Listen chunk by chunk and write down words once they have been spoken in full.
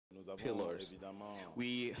pillars.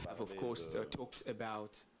 We have, of course, talked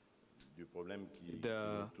about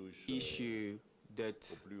the issue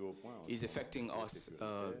that is affecting us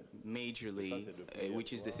majorly,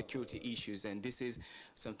 which is the security issues, and this is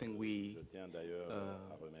something we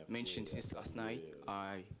mentioned since last night.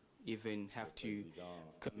 I even have to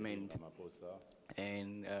commend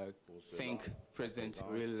and thank President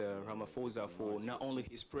Cyril Ramaphosa for not only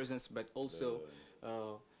his presence but also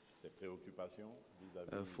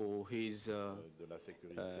for his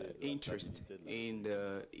interest in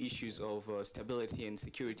the issues of stability and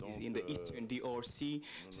security in the Eastern DRC.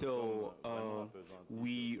 So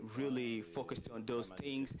we really focused on those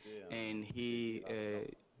things, and he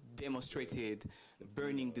demonstrated a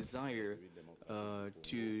burning desire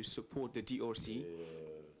to support the DRC.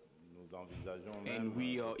 And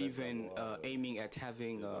we are even aiming at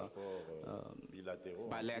having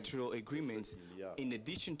bilateral agreements in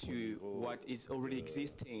addition to what is already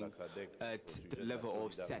existing at the level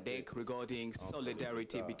of SADC regarding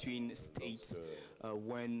solidarity between states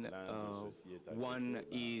when one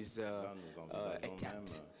is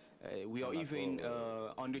attacked. We are even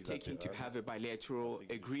undertaking to have a bilateral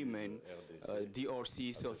agreement,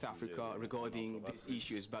 DRC, South Africa, regarding these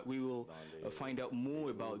issues. But we will find out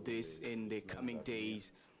more about this in the coming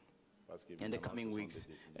days and the coming weeks,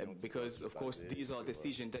 because, of course, these are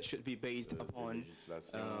decisions that should be based upon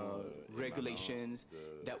regulations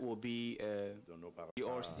that will be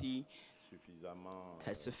DRC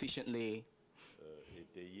has sufficiently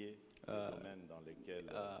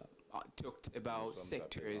talked about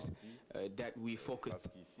sectors that we focused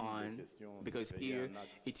on, because here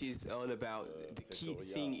it is all about, the key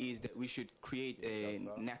thing is that we should create an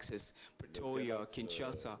nexus, Pretoria,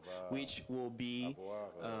 Kinshasa, which will be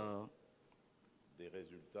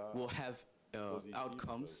will have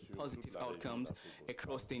outcomes, positive outcomes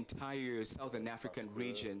across the entire Southern African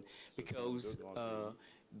region, because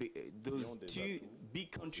those two big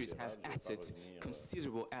countries have assets,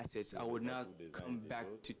 considerable assets. I will not come back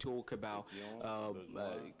to talk about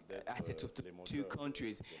assets of the two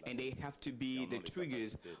countries, and they have to be the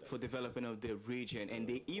triggers for development of the region, and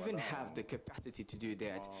they even have the capacity to do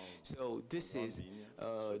that. So this is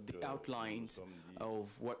the outlines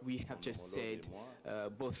of what we have just said,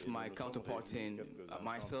 both my counterparts and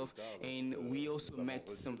myself, and we also met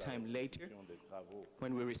sometime later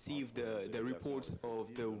when we received the reports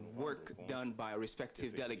of the work done by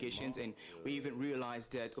respective delegations, and we even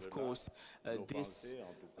realized that, of course, this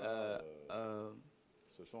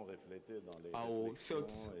our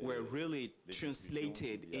thoughts were really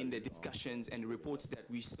translated in the discussions and reports that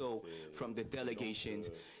we saw from the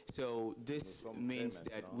delegations. So this means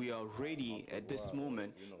that we are ready at this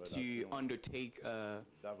moment to undertake a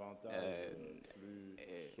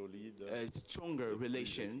stronger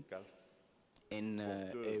relation and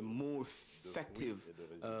a more effective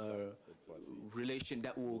relation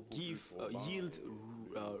that will give yield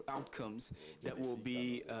outcomes that will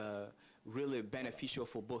be really beneficial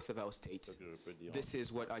for both of our states. This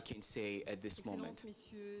is what I can say at this moment.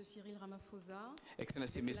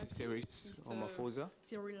 Excellency, Mr. Cyril Ramaphosa.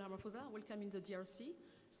 Cyril Ramaphosa, welcome in the DRC.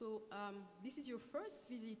 So this is your first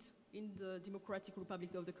visit in the Democratic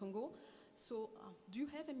Republic of the Congo. So do you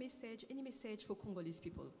have a message, any message for Congolese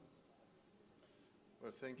people?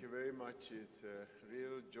 Well, thank you very much. It's a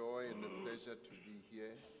real joy and a pleasure to be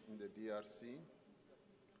here in the DRC,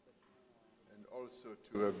 and also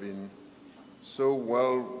to have been so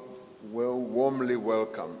warmly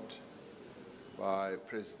welcomed by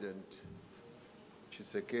President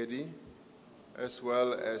Tshisekedi, as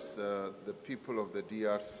well as the people of the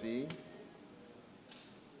DRC.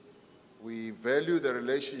 We value the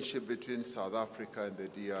relationship between South Africa and the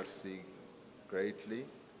DRC greatly.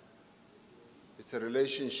 It's a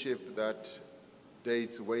relationship that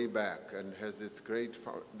dates way back and has its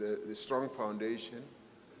the strong foundation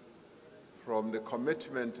from the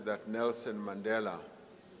commitment that Nelson Mandela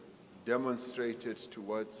demonstrated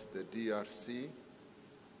towards the DRC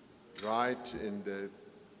right in the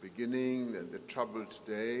beginning and the troubled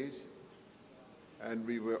days. And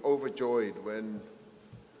we were overjoyed when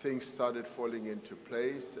things started falling into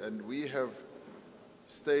place, and we have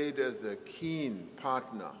stayed as a keen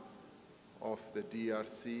partner of the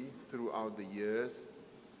DRC throughout the years.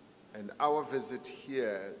 And our visit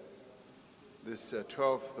here, this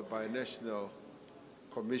 12th Binational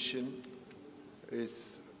Commission,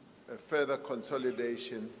 is a further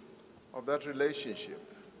consolidation of that relationship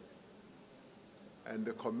and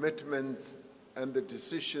the commitments and the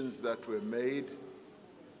decisions that were made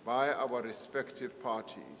by our respective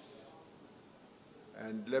parties.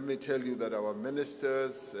 And let me tell you that our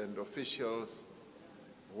ministers and officials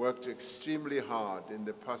worked extremely hard in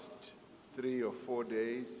the past 3 or 4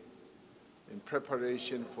 days in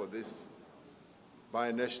preparation for this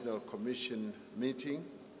Binational Commission meeting.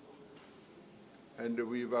 And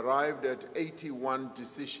we've arrived at 81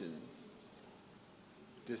 decisions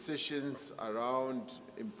around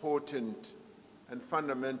important and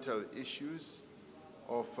fundamental issues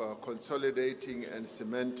of consolidating and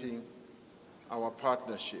cementing our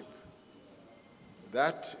partnership.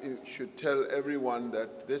 That should tell everyone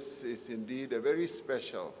that this is indeed a very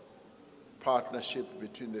special partnership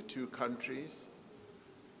between the two countries.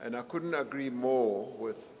 And I couldn't agree more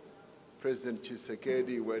with President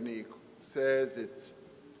Tshisekedi when he says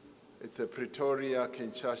it's a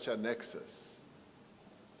Pretoria-Kinshasa nexus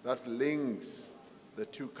that links the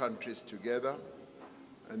two countries together,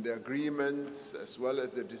 and the agreements as well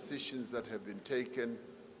as the decisions that have been taken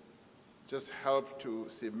just help to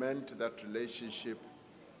cement that relationship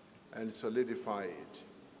and solidify it.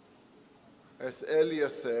 As earlier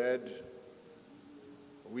said,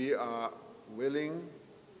 we are willing,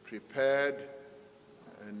 prepared,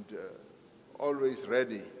 and always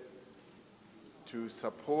ready to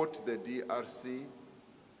support the DRC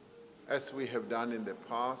as we have done in the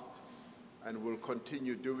past and will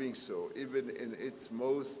continue doing so, even in its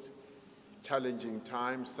most challenging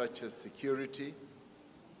times, such as security,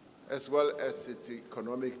 as well as its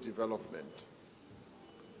economic development.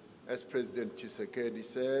 As President Tshisekedi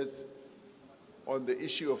says, on the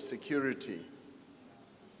issue of security,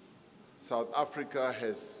 South Africa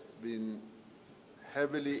has been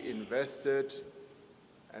heavily invested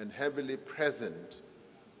and heavily present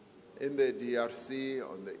in the DRC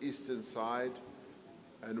on the eastern side,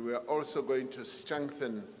 and we are also going to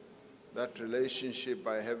strengthen that relationship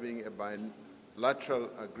by having a bilateral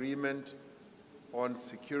agreement on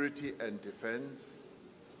security and defense.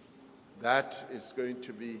 That is going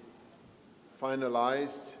to be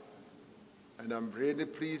finalized, and I'm really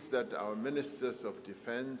pleased that our ministers of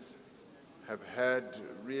defense have had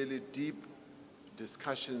really deep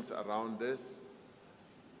discussions around this.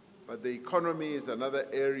 But the economy is another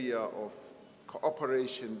area of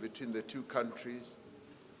cooperation between the two countries.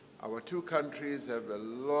 Our two countries have a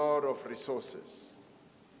lot of resources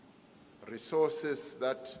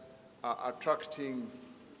that are attracting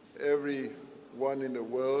everyone in the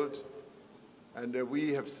world. And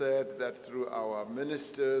we have said that through our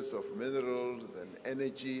ministers of minerals and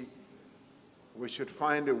energy, we should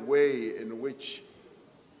find a way in which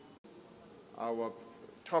our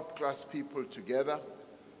top-class people together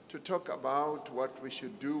to talk about what we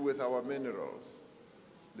should do with our minerals.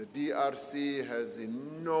 The DRC has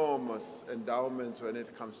enormous endowments when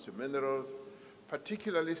it comes to minerals,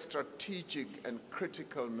 particularly strategic and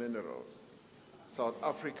critical minerals. South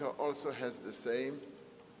Africa also has the same,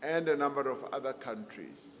 and a number of other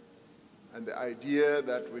countries. And the idea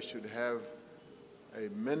that we should have a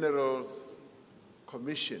minerals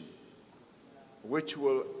commission which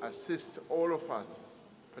will assist all of us,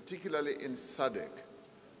 particularly in SADC,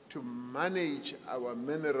 to manage our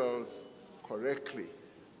minerals correctly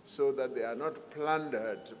so that they are not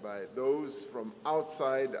plundered by those from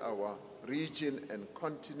outside our region and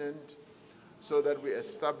continent, so that we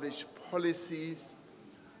establish policies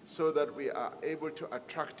so that we are able to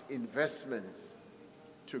attract investments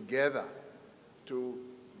together to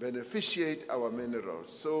beneficiate our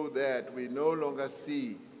minerals, so that we no longer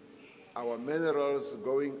see our minerals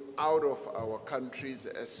going out of our countries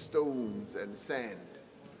as stones and sand.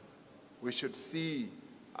 We should see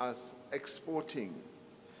us exporting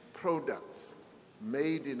products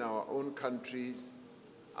made in our own countries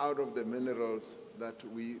out of the minerals that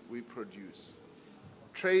we produce.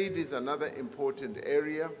 Trade is another important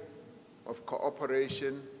area of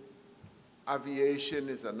cooperation. Aviation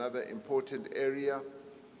is another important area,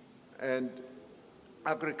 and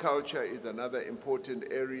agriculture is another important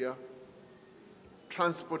area.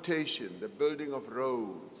 Transportation, the building of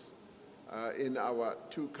roads in our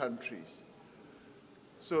two countries.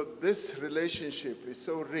 So this relationship is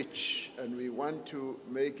so rich, and we want to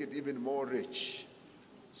make it even more rich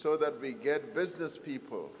so that we get business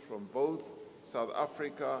people from both South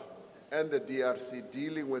Africa and the DRC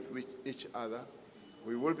dealing with each other.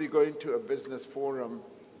 We will be going to a business forum,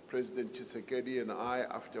 President Tshisekedi and I,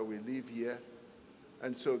 after we leave here.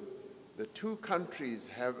 And so the two countries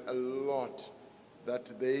have a lot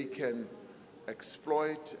that they can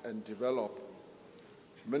exploit and develop.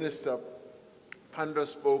 Minister Pando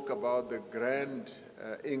spoke about the Grand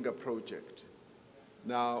Inga project.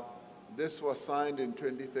 Now, this was signed in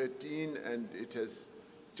 2013, and it has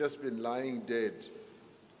just been lying dead.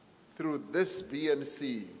 Through this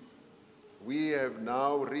BNC, we have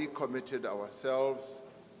now recommitted ourselves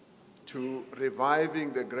to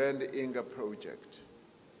reviving the Grand Inga project.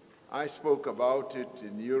 I spoke about it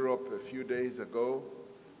in Europe a few days ago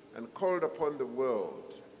and called upon the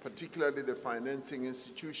world, particularly the financing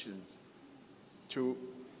institutions, to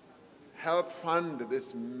help fund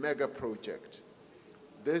this mega project.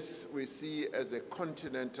 This we see as a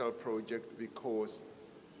continental project because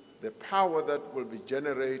the power that will be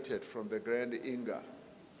generated from the Grand Inga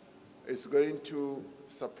is going to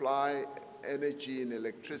supply energy and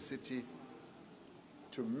electricity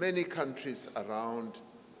to many countries around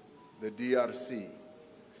the DRC.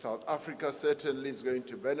 South Africa certainly is going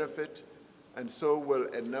to benefit, and so will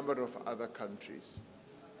a number of other countries.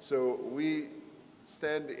 So we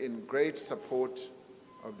stand in great support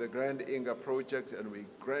of the Grand Inga project, and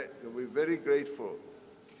we're very grateful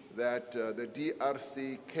that the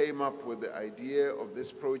DRC came up with the idea of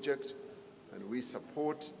this project, and we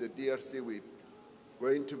support the DRC. We're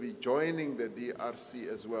going to be joining the DRC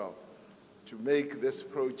as well to make this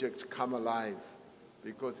project come alive,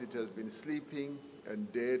 because it has been sleeping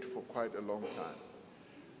and dead for quite a long time.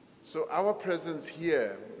 So our presence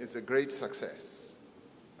here is a great success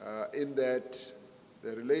in that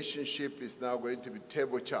the relationship is now going to be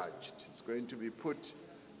turbocharged. It's going to be put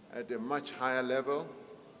at a much higher level,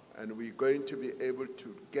 and we're going to be able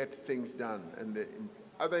to get things done. And the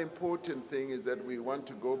other important thing is that we want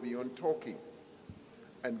to go beyond talking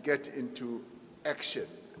and get into action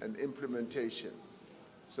and implementation.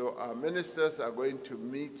 So our ministers are going to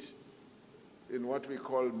meet in what we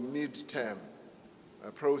call mid-term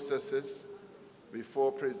processes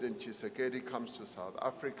before President Tshisekedi comes to South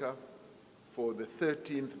Africa for the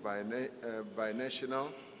 13th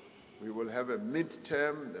binational. We will have a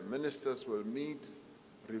mid-term. The ministers will meet,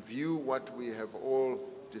 review what we have all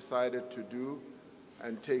decided to do,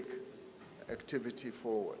 and take activity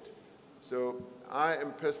forward. So I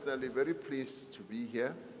am personally very pleased to be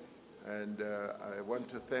here, and I want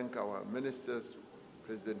to thank our ministers,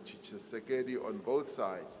 President Tshisekedi, on both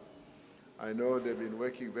sides. I know they've been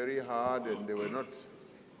working very hard, and they were not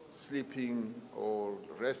sleeping or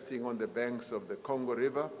resting on the banks of the Congo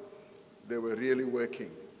River. They were really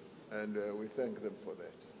working, and we thank them for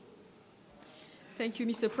that. Thank you,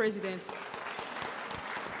 Mr. President.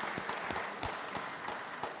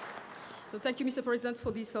 So thank you, Mr. President,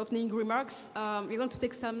 for these opening remarks. We're going to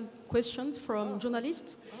take some questions from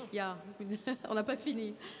journalists. Yeah, on n'a pas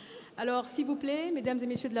fini. Alors, s'il vous plaît, mesdames et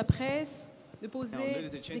messieurs de la presse, de poser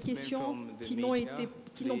des questions qui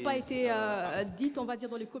n'ont pas été dites, on va dire,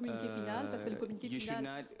 dans le communiqué final, parce que le communiqué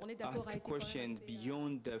final, on est d'accord, a été questions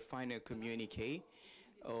beyond the final communique.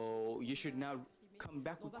 You should now come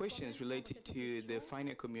back with questions related to the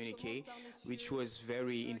final communique, which was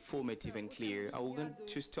very informative and clear. I will going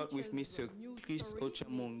to start with Mr. Chris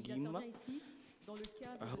Ochamongima,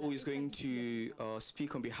 who is going to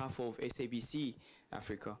speak on behalf of SABC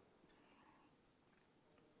Africa.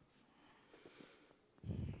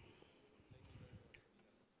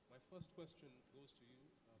 First question goes to you,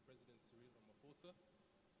 President Cyril Ramaphosa.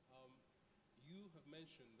 You have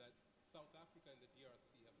mentioned that South Africa and the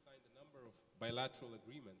DRC have signed a number of bilateral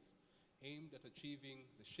agreements aimed at achieving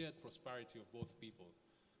the shared prosperity of both people.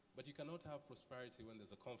 But you cannot have prosperity when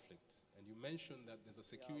there's a conflict. And you mentioned that there's a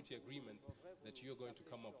security agreement that you're going to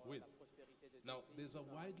come up with. Now, there's a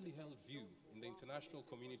widely held view in the international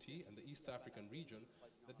community and the East African region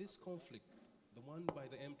that this conflict, the one by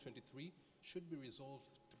the M23, should be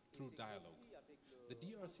resolved through dialogue. The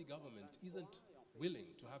DRC government isn't willing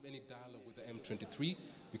to have any dialogue with the M23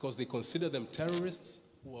 because they consider them terrorists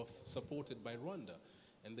who are supported by Rwanda.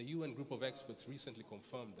 And the UN group of experts recently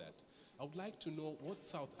confirmed that. I would like to know what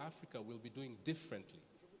South Africa will be doing differently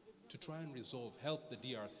to try and help the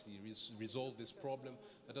DRC resolve this problem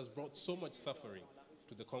that has brought so much suffering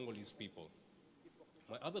to the Congolese people.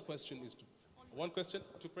 My other question is, one question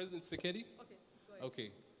to President Tshisekedi? Okay, go ahead.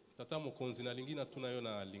 Okay.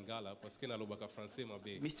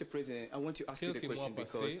 Mr. President, I want to ask you the question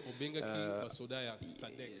because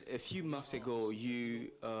a few months ago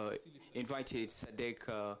you invited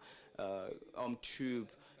SADC troop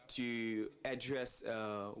to address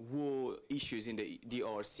war issues in the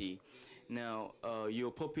DRC. Now,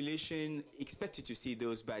 your population expected to see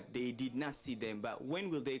those, but they did not see them. But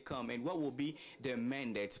when will they come, and what will be their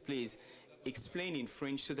mandate? Please explain in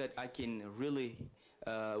French so that I can really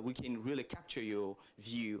we can really capture your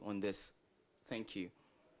view on this. Thank you.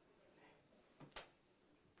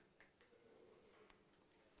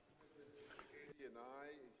 He and I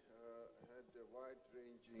had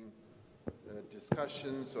wide-ranging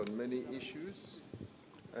discussions on many issues,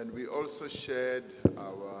 and we also shared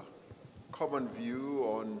our common view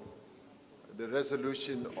on the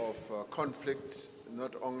resolution of conflicts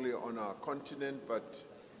not only on our continent, but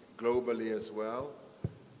globally as well.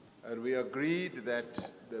 And we agreed that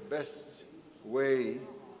the best way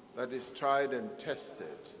that is tried and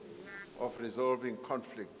tested of resolving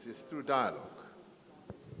conflicts is through dialogue,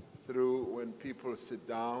 through when people sit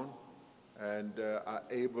down and are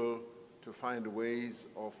able to find ways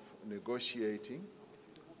of negotiating.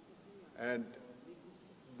 And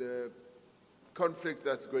the conflict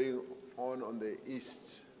that's going on the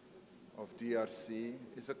east of DRC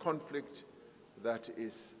is a conflict that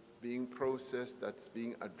is being processed, that's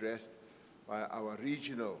being addressed by our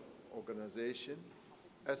regional organization,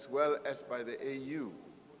 as well as by the AU.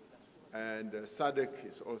 And SADC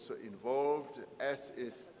is also involved, as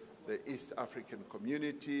is the East African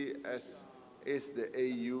Community, as is the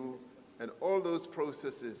AU, and all those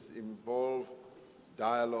processes involve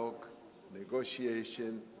dialogue,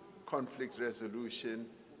 negotiation, conflict resolution.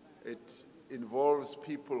 It involves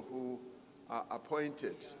people who are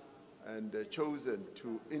appointed and chosen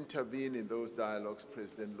to intervene in those dialogues.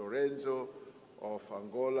 President Lorenzo of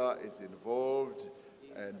Angola is involved,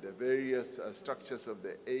 and the various structures of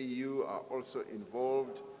the AU are also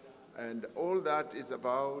involved. And all that is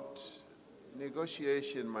about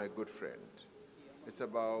negotiation, my good friend. It's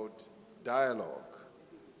about dialogue.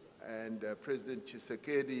 And President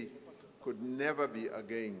Tshisekedi could never be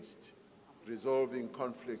against resolving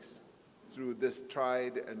conflicts through this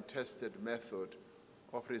tried and tested method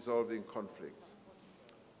of resolving conflicts.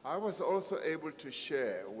 I was also able to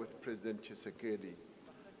share with President Tshisekedi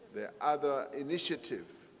the other initiative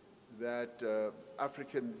that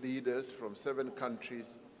African leaders from 7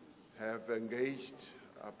 countries have engaged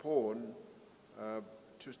upon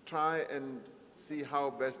to try and see how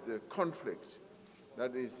best the conflict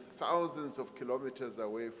that is thousands of kilometers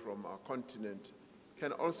away from our continent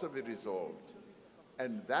can also be resolved.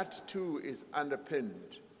 And that too is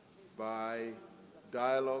underpinned by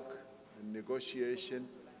dialogue and negotiation.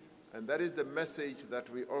 And that is the message that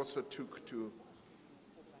we also took to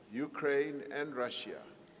Ukraine and Russia.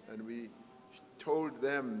 And we told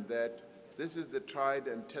them that this is the tried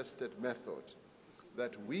and tested method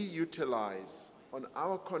that we utilize on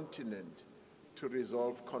our continent to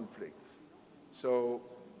resolve conflicts. So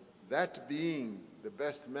that being the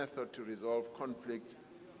best method to resolve conflicts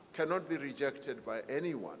cannot be rejected by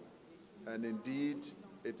anyone. And indeed,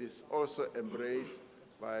 it is also embraced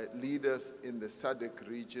by leaders in the SADC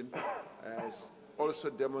region, as also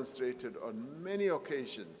demonstrated on many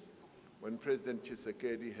occasions when President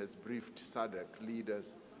Tshisekedi has briefed SADC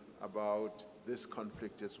leaders about this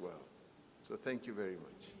conflict as well. So thank you very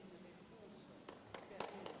much.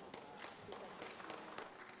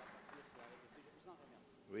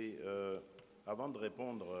 Oui, avant de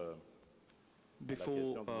répondre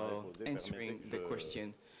Before answering the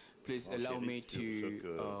question, please allow me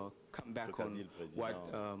to come back on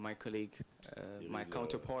what my colleague, my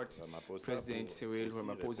counterpart, President Cyril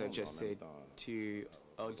Ramaphosa just said, to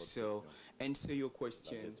also answer your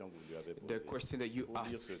question, the question that you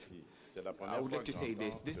asked. I would like to say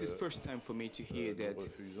this. This is first time for me to hear that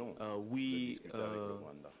we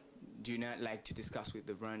do not like to discuss with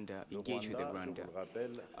the Rwanda, engage with the Rwanda.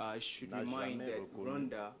 I should remind that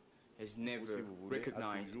Rwanda has never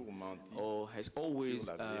recognized or has always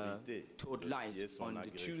told lies on the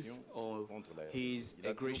truth of his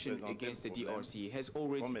aggression against the DRC, has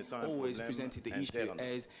always presented the issue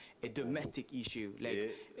as a domestic issue,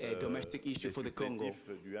 like a domestic issue for the Congo.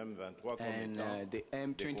 And the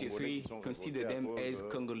M23 consider them as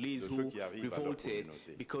Congolese who revolted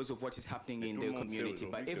because of what is happening in their community.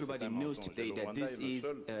 But everybody knows today that this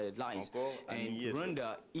is lies. And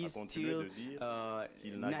Rwanda is still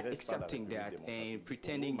not accepting that and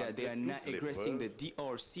pretending that they are not aggressing the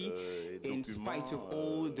DRC in spite of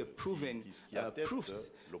all the proven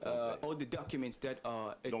proofs, all the documents that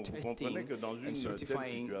are attesting and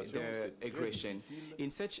certifying their aggression. In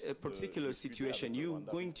such a particular situation, you're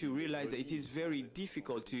going to realize that it is very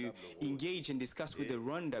difficult to engage and discuss with the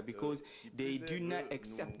Rwanda because they do not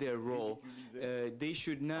accept their role. They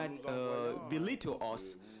should not belittle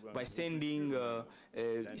us by sending a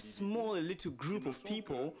small little group of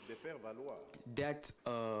people that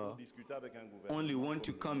only want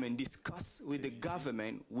to come and discuss with the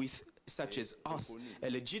government, with such as us, a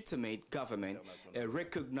legitimate government, a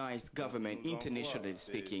recognized government, internationally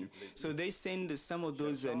speaking. So they send some of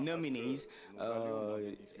those nominees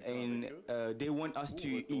and they want us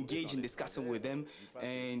to engage in discussing with them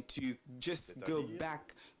and to just go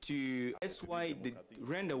back to, that's why the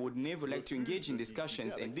Rwanda would never like to engage in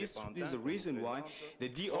discussions, and this is the reason why the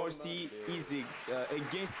DRC is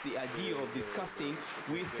against the idea of discussing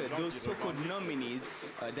with those so-called nominees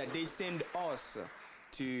that they send us.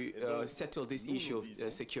 to settle this issue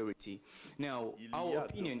of security. Now, our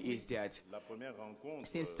opinion is that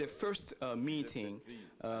since the first meeting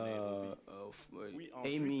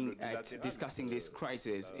aiming at discussing this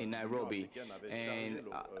crisis in Nairobi, and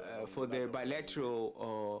for the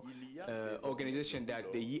bilateral organization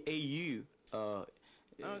that the AU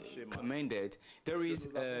commended, there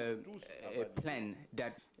is a plan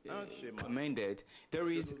that there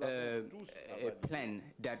is a plan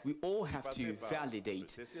that we all have to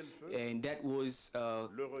validate, and that was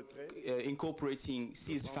incorporating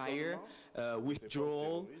ceasefire,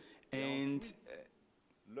 withdrawal, and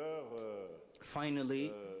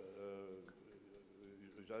finally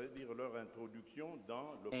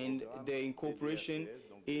and the incorporation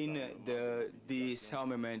in the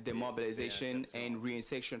disarmament, demobilization, and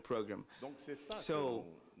reinsertion program. So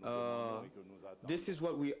this is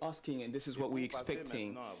what we're asking, and this is what we're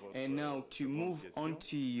expecting. And now to move on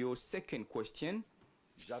to your second question,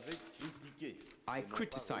 I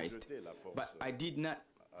criticized, but I did not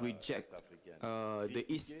reject the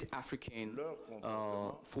East African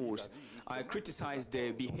force. I criticized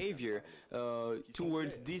their behavior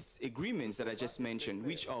towards these agreements that I just mentioned,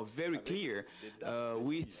 which are very clear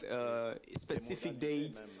with specific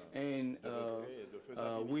dates and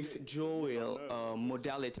withdrawal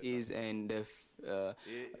modalities and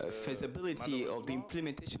feasibility of the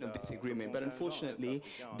implementation of this agreement. But unfortunately,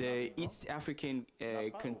 the East African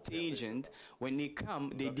contingent, when they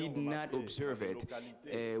come, they did not observe it.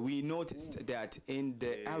 We noticed that in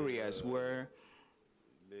the areas where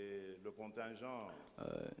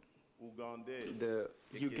the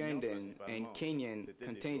Ugandan and Kenyan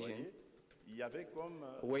contingent,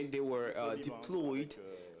 when they were deployed,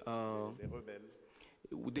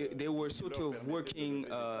 they were sort of working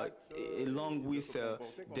along with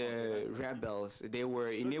the rebels. They were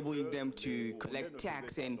enabling them to collect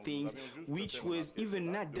tax and things, which was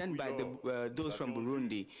even not done by those from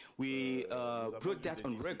Burundi. We brought that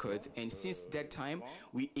on record, and since that time,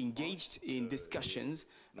 we engaged in discussions,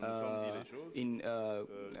 in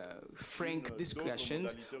frank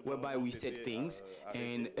discussions, whereby we said things,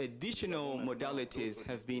 and additional modalities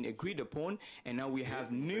have been agreed upon, and now we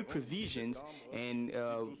have new provisions, and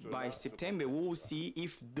by September we will see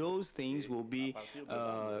if those things will be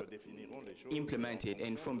implemented,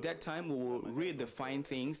 and from that time we will redefine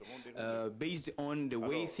things based on the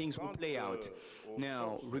way things will play out.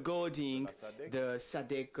 Now, regarding the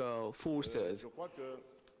SADC forces,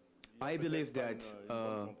 I believe that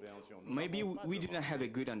maybe we do not have a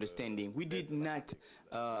good understanding. We did not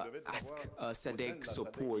ask SADC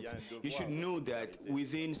support. You should know that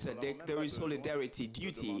within SADC there is solidarity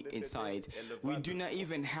duty inside. We do not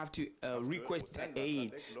even have to request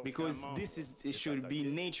aid, because it should be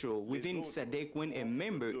natural. Within SADC, when a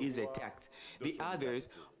member is attacked, the others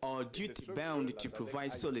are duty bound to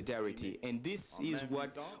provide solidarity, and this is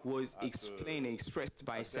what was explained and expressed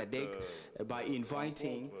by SADC by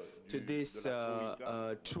inviting to this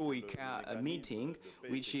Troika meeting,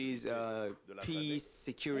 which is peace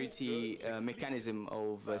security mechanism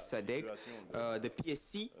of SADC, the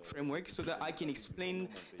PSC framework, so that I can explain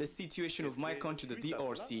the situation of my country, the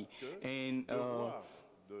DRC, and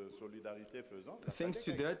thanks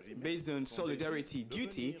to that, based on solidarity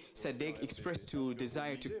duty, SADC expressed to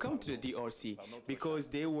desire to come to the DRC because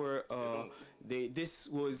they were this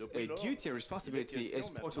was a duty and responsibility as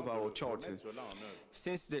part of our charter.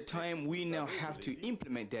 Since the time, we now have to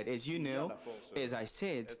implement that. As you know, as I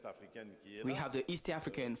said, we have the East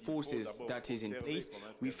African forces that is in place.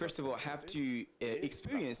 We first of all have to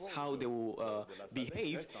experience how they will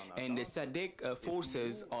behave, and the SADC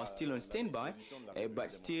forces are still on standby,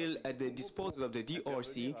 but still at the disposal of the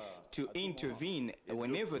DRC to intervene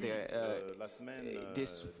whenever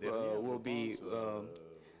this will be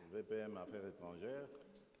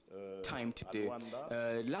time to do.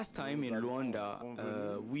 Last time in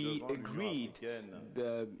Rwanda, we agreed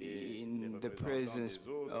in the presence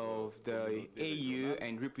of the AU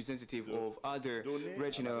and representative of other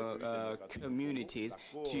regional communities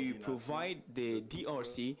to provide the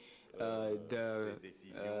DRC the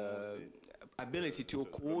ability to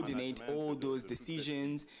coordinate all those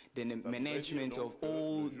decisions, the management of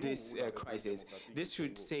all this crisis. This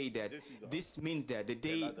should say that this means that the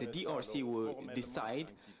day the DRC will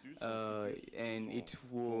decide and it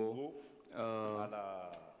will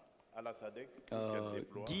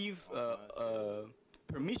give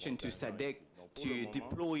permission to SADC to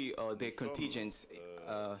deploy their contingents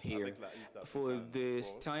here. For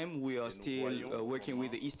this time, we are still working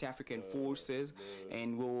with the East African forces,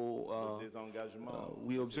 and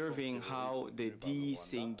we're observing how the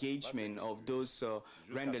disengagement of those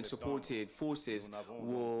Rwandan supported forces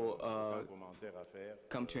will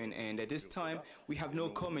come to an end. At this time, we have no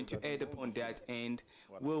comment to add upon that, and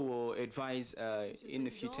we will advise in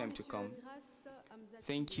a few time to come.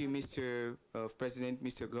 Thank you, Mr. President,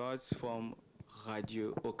 Mr. Gards from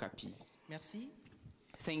Radio Okapi. Merci.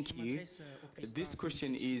 Thank you. This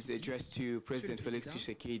question is addressed to President Felix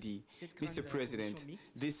Tshisekedi. Mr. President,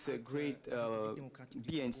 this great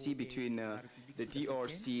BNC between the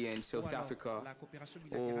DRC and South Africa,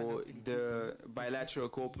 or the bilateral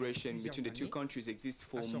cooperation between the two countries exists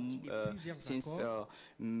for since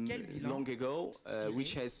long ago,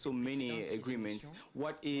 which has so many agreements.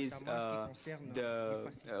 What is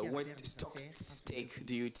what stake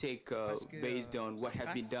do you take based on what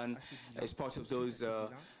has been done as part of those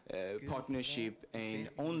partnership, and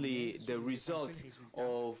only the result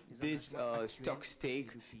of this stock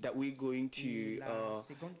stake that we're going to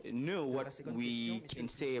know what we can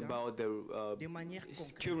say about the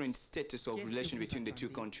current status of relation between the two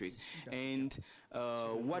countries, and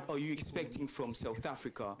what are you expecting from South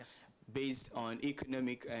Africa based on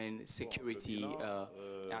economic and security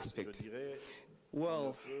aspects?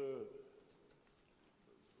 Well,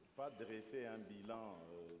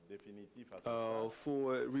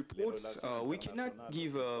 for reports, we cannot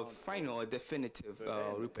give a final or definitive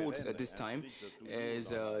reports at this time, as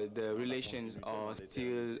the relations are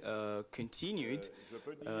still continued.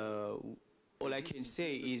 All I can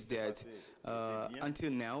say is that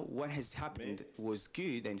until now, what has happened was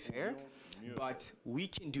good and fair, but we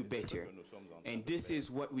can do better. And this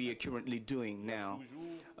is what we are currently doing now.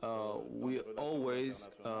 We always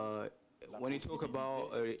when you talk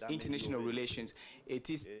about international relations, it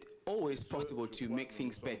is always possible to make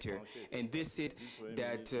things better. And this is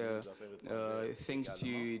that thanks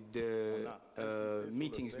to the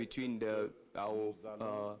meetings between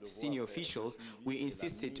our senior officials, we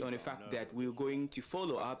insisted on the fact that we're going to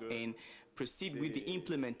follow up and proceed with the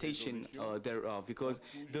implementation thereof, because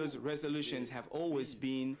those resolutions have always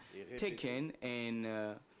been taken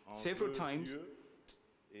and several times,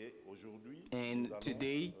 and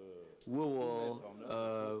today we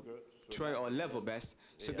will try our level best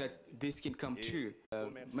so that this can come true.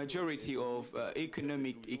 Majority of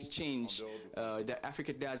economic exchange that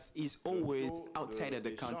Africa does is always outside of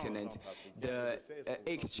the continent. The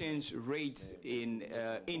exchange rates in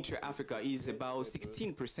intra-Africa is about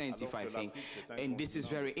 16%, if I think, and this is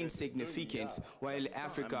very insignificant, while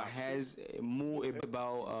Africa has more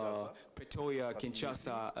about Pretoria,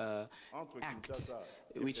 Kinshasa Act,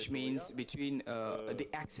 which means between the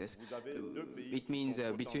access, it means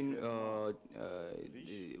between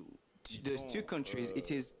those two countries,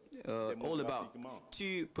 it is all about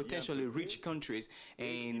two potentially rich countries,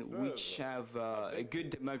 and which have a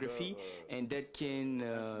good demography, and that can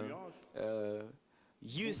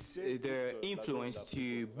use their influence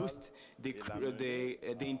to boost the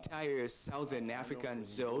entire Southern African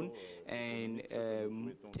zone and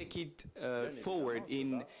take it forward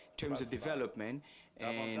in terms of development.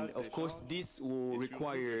 And of course, this will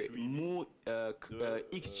require more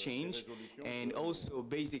exchange, and also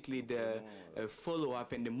basically the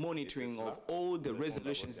follow-up and the monitoring of all the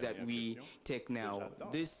resolutions that we take now.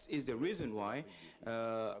 This is the reason why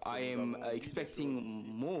I am expecting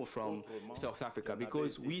more from South Africa,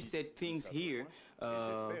 because we said things here,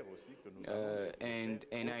 and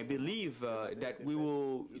I believe that we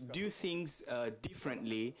will do things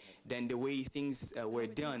differently than the way things were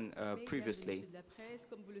done previously.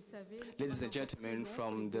 Ladies and gentlemen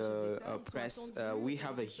from the press, we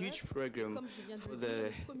have a huge program for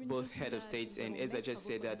the both head of states, and as I just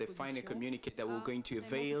said, the final communique that we're going to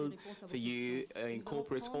avail for you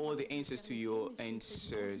incorporates all the answers to your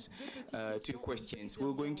answers to questions.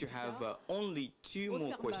 We're going to have only two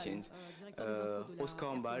more questions. Oscar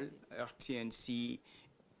Mbal, RTNC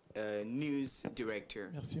News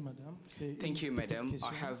Director. Merci, Madame. Thank you, Madam.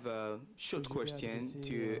 I have a short question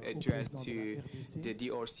to address to the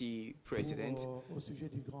DRC President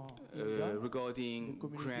regarding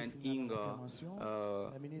Grand Inga.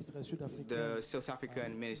 The South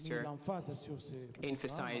African Minister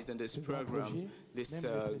emphasized on this program, this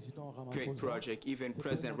great project. Even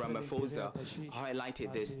President Ramaphosa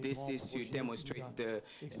highlighted this. This is to demonstrate the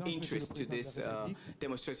interest to this,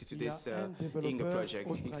 demonstrated to this Inga project.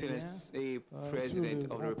 Excellency President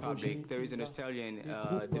of the Republic, there is an Australian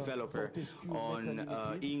developer on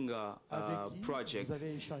Inga project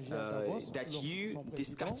that you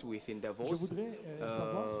discussed with in Davos.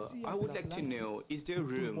 I would like to know, is there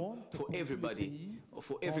room for everybody,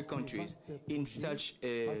 for every country in such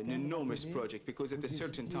an enormous project, because at a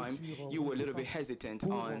certain time you were a little bit hesitant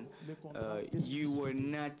on, you were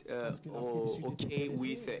not okay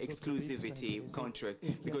with exclusivity contract,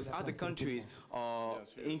 because other countries are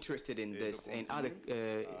interested in this, and other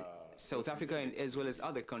South Africa and as well as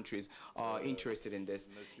other countries are interested in this.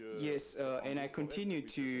 Yes, and I continue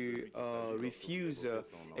to refuse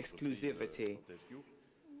exclusivity.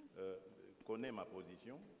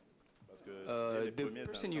 The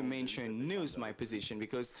person you mentioned knows my position,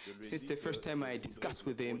 because since the first time I discussed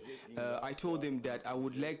with him, I told him that I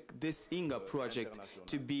would like this INGA project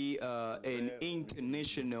to be an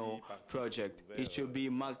international project. It should be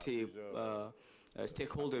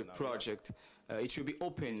multi-stakeholder project. It should be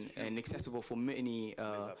open and accessible for many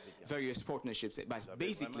various partnerships. But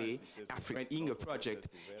basically, Africa and INGA project,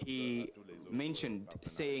 he mentioned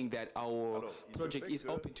saying that our project is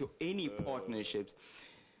open to any partnerships.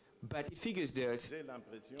 But it figures that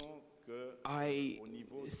I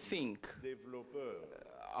think,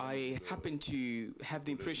 I happen to have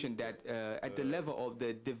the impression that at the level of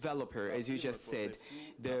the developer, as you just said,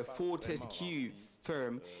 the Fortescue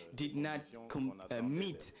firm did not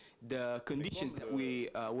meet the conditions that we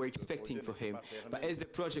were expecting for him. But as the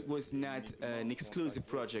project was not an exclusive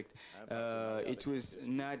project, it was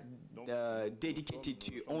not dedicated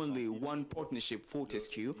to only one partnership,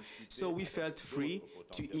 Fortescue, so we felt free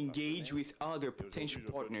to engage with other potential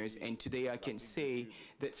partners, and today I can say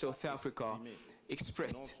that South Africa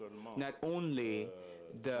expressed not only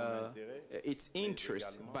its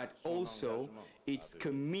interest, but also its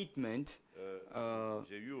commitment.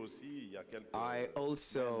 I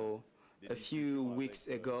also, a few weeks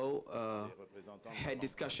ago, had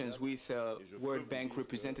discussions with World Bank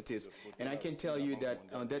representatives, and I can tell you that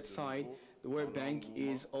on that side, the World Bank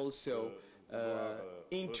is also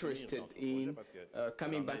interested in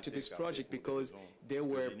coming back to this project, because they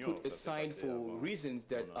were put aside for reasons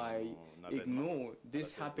that I ignore.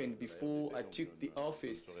 This happened before I took the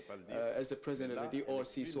office as the president of the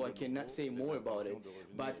DRC, so I cannot say more about it.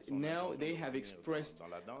 But now they have expressed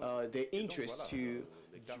their interest to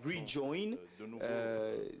rejoin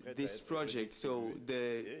this project. So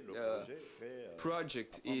the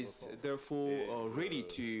project is therefore ready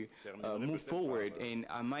to move forward, and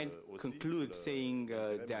I might conclude saying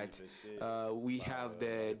that we have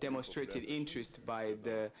the demonstrated interest by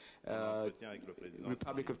the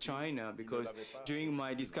Republic of China, because during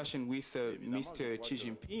my discussion with Mr. Xi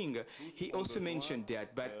Jinping, he also mentioned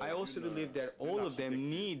that. But I also believe that all of them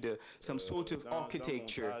need some sort of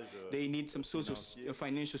architecture. They need some sort of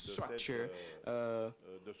financial structure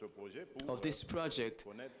of this project,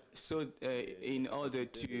 so in order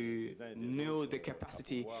to know the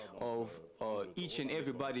capacity of each and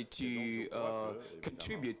everybody to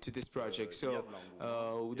contribute to this project. So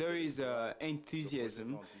there is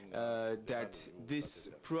enthusiasm that this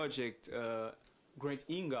project, Great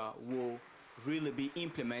Inga, will really be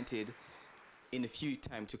implemented in a few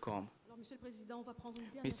time to come.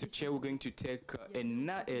 Mr. Chair, we're going to take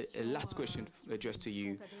a last question addressed to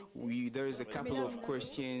you. There is a couple of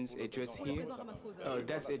questions addressed here.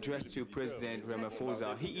 That's addressed to President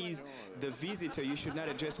Ramaphosa. He is the visitor. You should not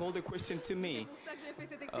address all the questions to me.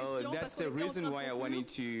 That's the reason why I wanted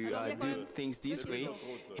to do things this way.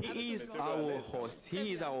 He is our host.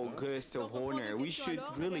 He is our guest of honor. We should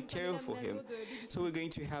really care for him. So we're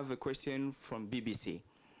going to have a question from BBC.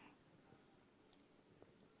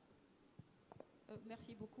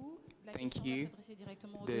 Thank you.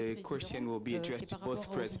 The question will be addressed to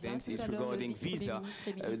both presidents. It's regarding visa.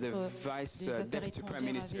 The Vice Deputy Prime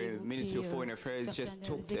Minister, Minister of Foreign Affairs, just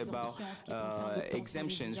talked about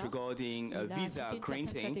exemptions regarding visa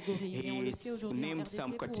granting. He named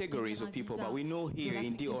some categories of people, but we know here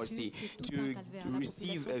in DRC, to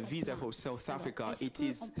receive a visa for South Africa, it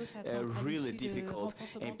is really difficult,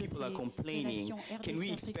 and people are complaining. Can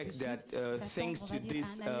we expect that thanks to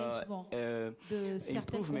this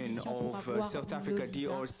improvement of South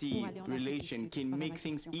Africa-DRC relation can make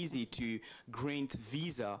things easy to grant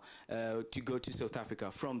visa to go to South Africa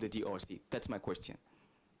from the DRC? That's my question.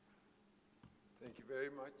 Thank you very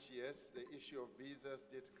much. Yes, the issue of visas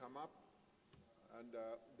did come up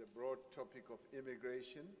under the broad topic of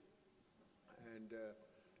immigration. And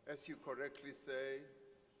as you correctly say,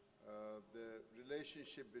 the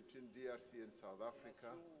relationship between DRC and South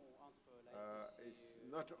Africa is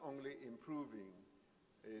not only improving,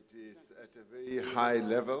 it is at a very high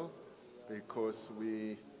level, because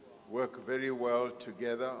we work very well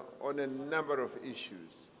together on a number of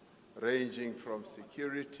issues, ranging from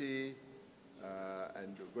security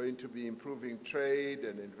and going to be improving trade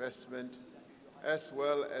and investment, as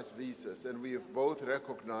well as visas. And we have both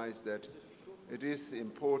recognized that it is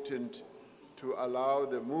important to allow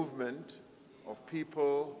the movement of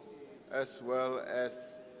people as well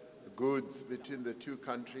as goods between the two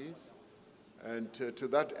countries. And to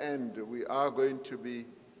that end, we are going to be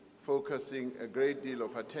focusing a great deal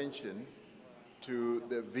of attention to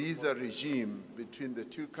the visa regime between the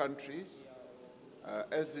two countries.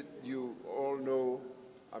 You all know,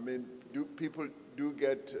 I mean, people do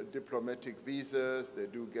get diplomatic visas, they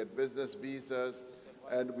do get business visas,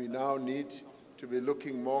 and we now need to be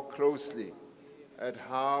looking more closely at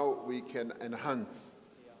how we can enhance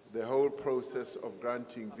the whole process of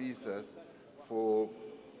granting visas for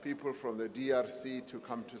people from the DRC to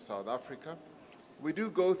come to South Africa. We do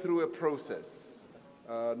go through a process,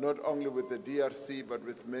 not only with the DRC, but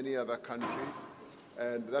with many other countries.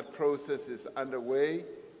 And that process is underway,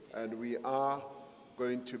 and we are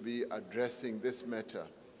going to be addressing this matter.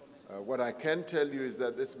 What I can tell you is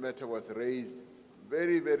that this matter was raised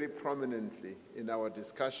very, very prominently in our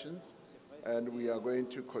discussions, and we are going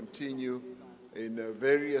to continue in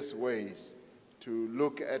various ways to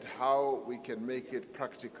look at how we can make it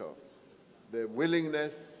practical. The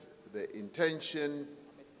willingness, the intention,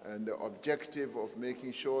 and the objective of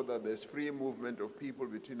making sure that there's free movement of people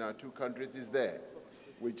between our two countries is there.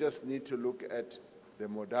 We just need to look at the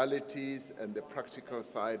modalities and the practical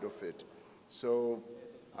side of it. So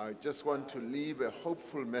I just want to leave a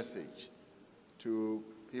hopeful message to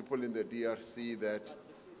people in the DRC that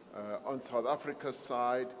on South Africa's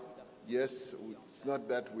side, yes, it's not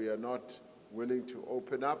that we are not willing to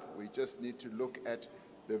open up, we just need to look at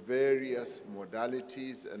the various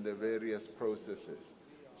modalities and the various processes.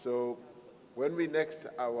 So when we next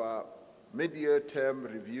our mid-year term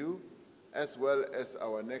review, as well as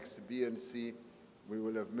our next BNC, we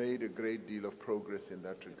will have made a great deal of progress in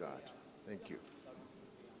that regard. Thank you.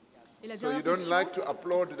 So you don't like to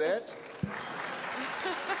applaud that?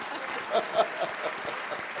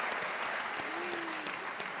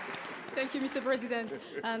 Thank you, Mr. President.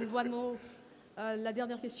 And one more. La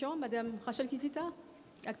dernière question, Madame Rachel Kizita,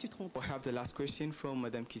 Actu 30. We have the last question from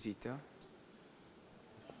Madame Kizita.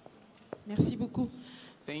 Merci beaucoup.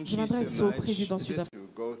 Thank you so much. To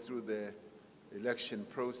go through the election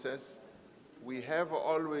process, we have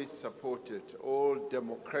always supported all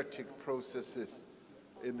democratic processes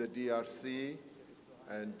in the DRC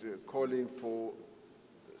and calling for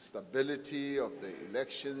stability of the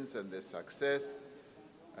elections and their success.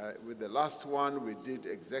 With the last one, we did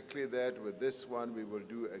exactly that. With this one, we will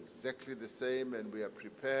do exactly the same, and we are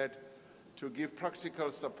prepared to give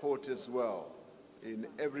practical support as well in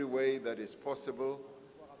every way that is possible.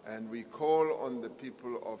 And we call on the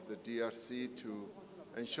people of the DRC to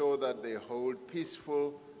ensure that they hold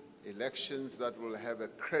peaceful elections that will have a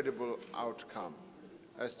credible outcome,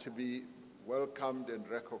 as to be welcomed and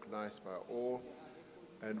recognized by all.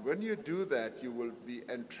 And when you do that, you will be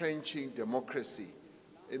entrenching democracy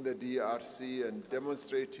in the DRC and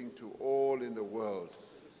demonstrating to all in the world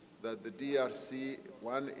that the DRC,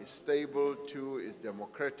 one, is stable, two, is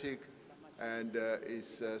democratic, and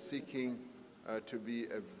is seeking to be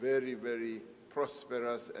a very, very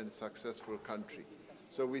prosperous and successful country.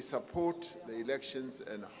 So we support the elections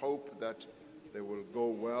and hope that they will go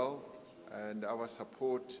well, and our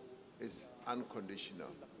support is unconditional.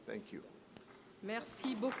 Thank you.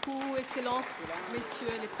 Merci beaucoup, Excellence, Messieurs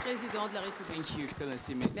les Présidents de la République. Thank you,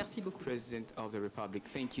 Excellency, Mr. Merci beaucoup. President of the Republic.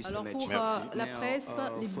 Thank you so Alors much. pour la presse,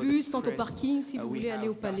 les bus sont au parking si vous voulez aller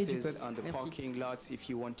au palais du peuple. On the Merci. parking lots if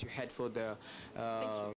you want to head for the